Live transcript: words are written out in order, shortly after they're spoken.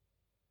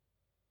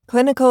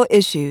Clinical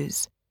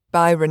Issues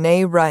by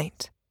Renee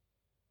Wright.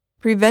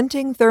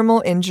 Preventing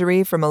Thermal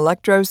Injury from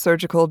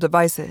Electrosurgical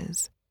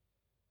Devices.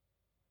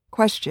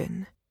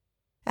 Question.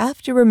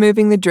 After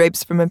removing the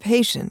drapes from a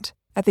patient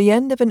at the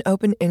end of an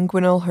open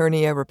inguinal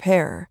hernia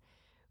repair,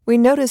 we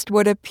noticed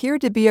what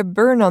appeared to be a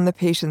burn on the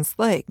patient's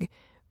leg,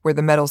 where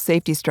the metal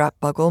safety strap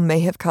buckle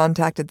may have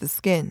contacted the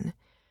skin.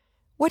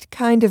 What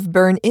kind of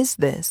burn is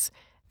this,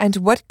 and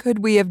what could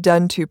we have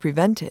done to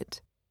prevent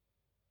it?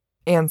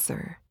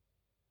 Answer.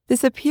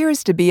 This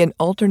appears to be an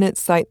alternate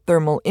site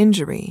thermal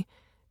injury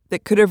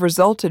that could have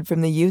resulted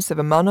from the use of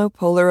a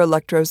monopolar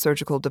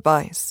electrosurgical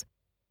device.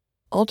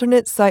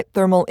 Alternate site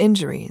thermal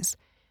injuries,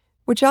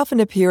 which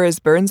often appear as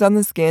burns on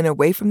the skin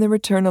away from the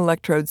return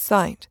electrode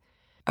site,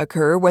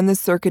 occur when the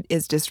circuit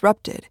is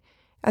disrupted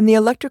and the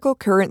electrical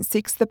current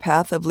seeks the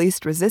path of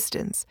least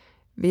resistance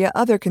via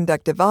other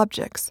conductive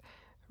objects,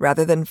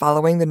 rather than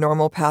following the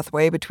normal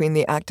pathway between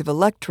the active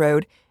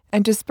electrode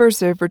and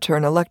dispersive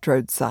return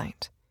electrode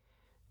site.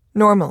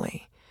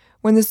 Normally,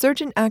 when the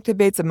surgeon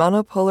activates a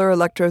monopolar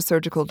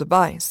electrosurgical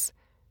device,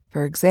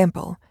 for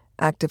example,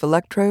 active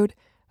electrode,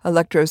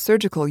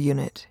 electrosurgical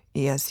unit,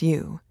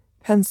 ESU,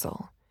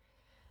 pencil,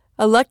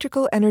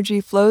 electrical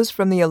energy flows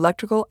from the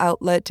electrical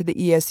outlet to the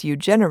ESU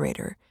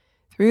generator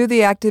through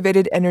the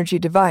activated energy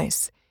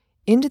device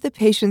into the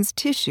patient's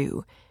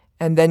tissue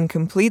and then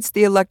completes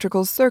the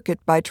electrical circuit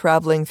by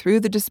traveling through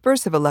the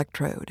dispersive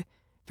electrode,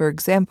 for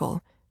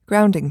example,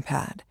 grounding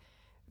pad,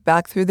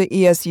 back through the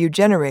ESU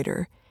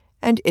generator,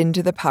 and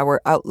into the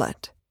power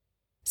outlet.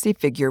 See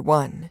Figure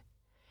 1.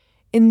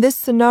 In this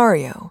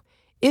scenario,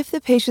 if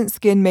the patient's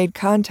skin made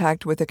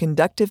contact with a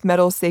conductive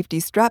metal safety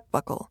strap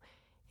buckle,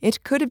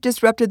 it could have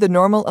disrupted the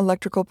normal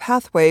electrical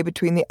pathway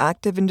between the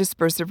active and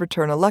dispersive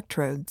return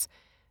electrodes,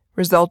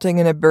 resulting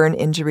in a burn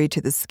injury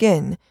to the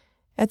skin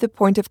at the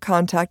point of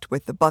contact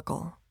with the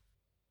buckle.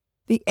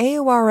 The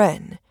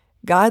AORN,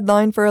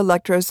 Guideline for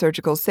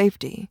Electrosurgical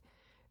Safety,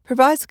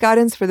 provides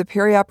guidance for the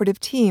perioperative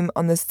team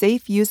on the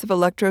safe use of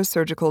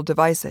electrosurgical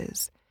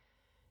devices.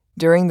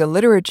 During the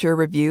literature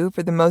review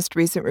for the most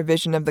recent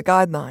revision of the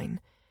guideline,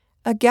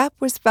 a gap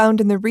was found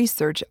in the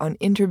research on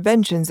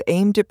interventions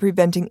aimed at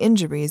preventing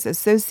injuries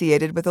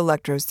associated with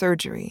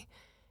electrosurgery,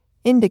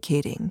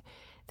 indicating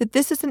that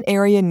this is an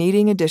area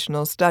needing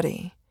additional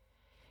study.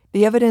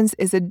 The evidence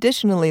is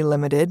additionally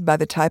limited by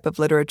the type of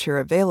literature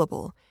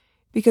available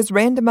because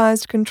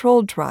randomized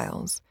controlled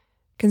trials,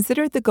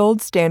 considered the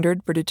gold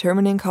standard for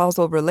determining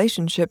causal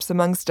relationships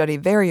among study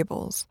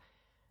variables,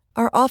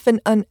 are often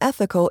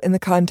unethical in the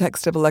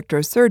context of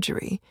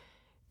electrosurgery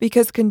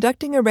because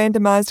conducting a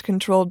randomized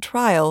controlled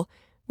trial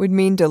would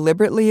mean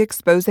deliberately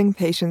exposing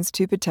patients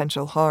to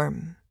potential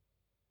harm.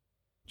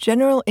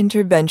 General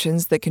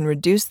interventions that can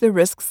reduce the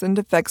risks and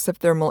effects of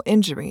thermal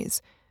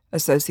injuries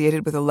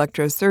associated with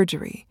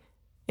electrosurgery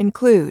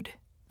include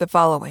the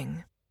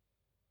following.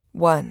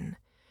 1.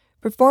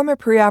 Perform a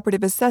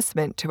preoperative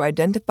assessment to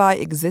identify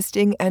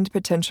existing and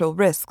potential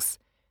risks,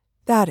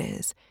 that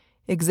is,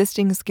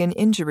 existing skin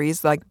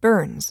injuries like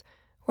burns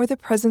or the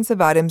presence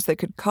of items that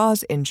could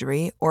cause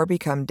injury or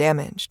become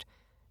damaged,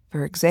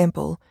 for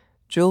example,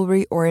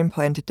 jewelry or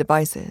implanted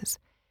devices,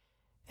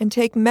 and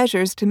take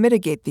measures to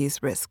mitigate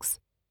these risks,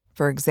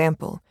 for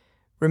example,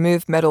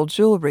 remove metal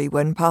jewelry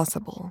when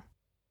possible.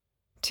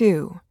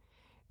 2.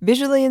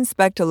 Visually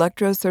inspect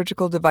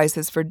electrosurgical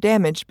devices for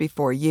damage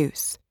before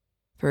use,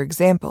 for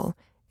example,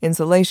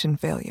 insulation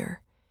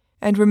failure,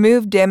 and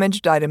remove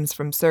damaged items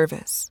from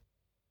service.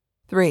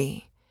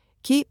 3.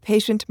 Keep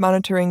patient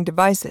monitoring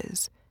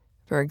devices,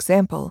 for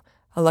example,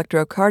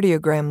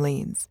 electrocardiogram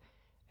leads,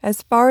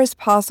 as far as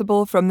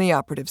possible from the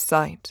operative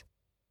site.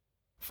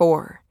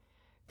 4.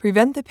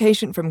 Prevent the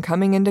patient from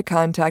coming into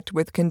contact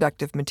with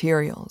conductive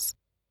materials,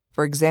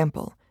 for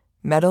example,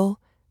 metal,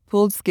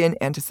 pooled skin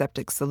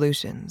antiseptic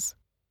solutions.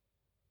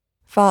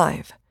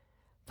 5.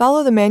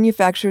 Follow the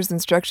manufacturer's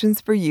instructions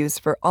for use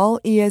for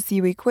all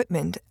ESU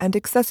equipment and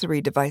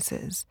accessory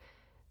devices,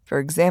 for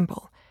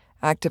example,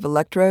 active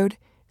electrode,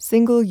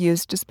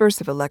 single-use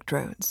dispersive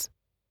electrodes.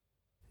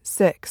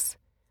 6.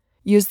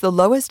 Use the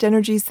lowest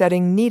energy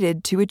setting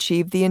needed to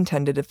achieve the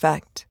intended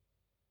effect.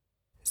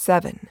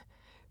 7.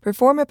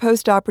 Perform a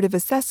postoperative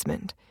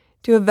assessment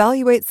to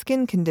evaluate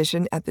skin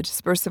condition at the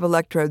dispersive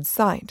electrode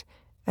site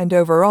and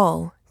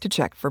overall to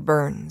check for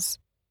burns.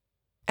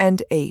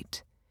 And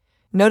 8.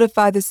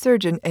 Notify the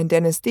surgeon and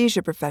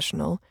anesthesia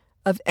professional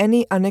of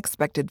any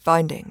unexpected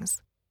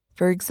findings,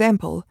 for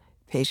example,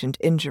 patient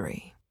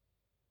injury.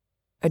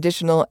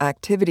 Additional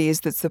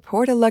activities that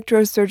support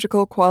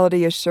electrosurgical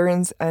quality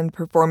assurance and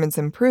performance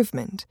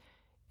improvement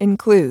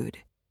include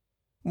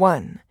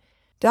 1.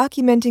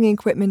 Documenting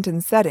equipment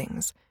and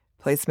settings,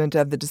 placement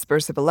of the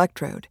dispersive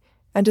electrode,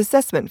 and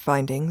assessment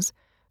findings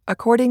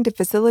according to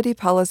facility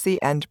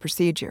policy and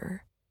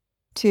procedure.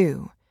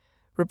 2.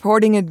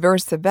 Reporting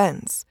adverse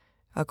events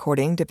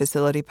according to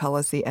facility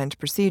policy and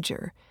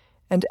procedure,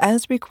 and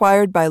as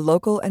required by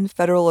local and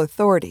federal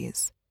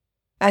authorities.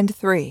 And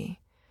 3.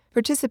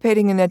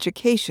 Participating in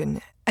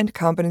education and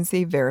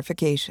competency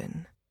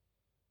verification.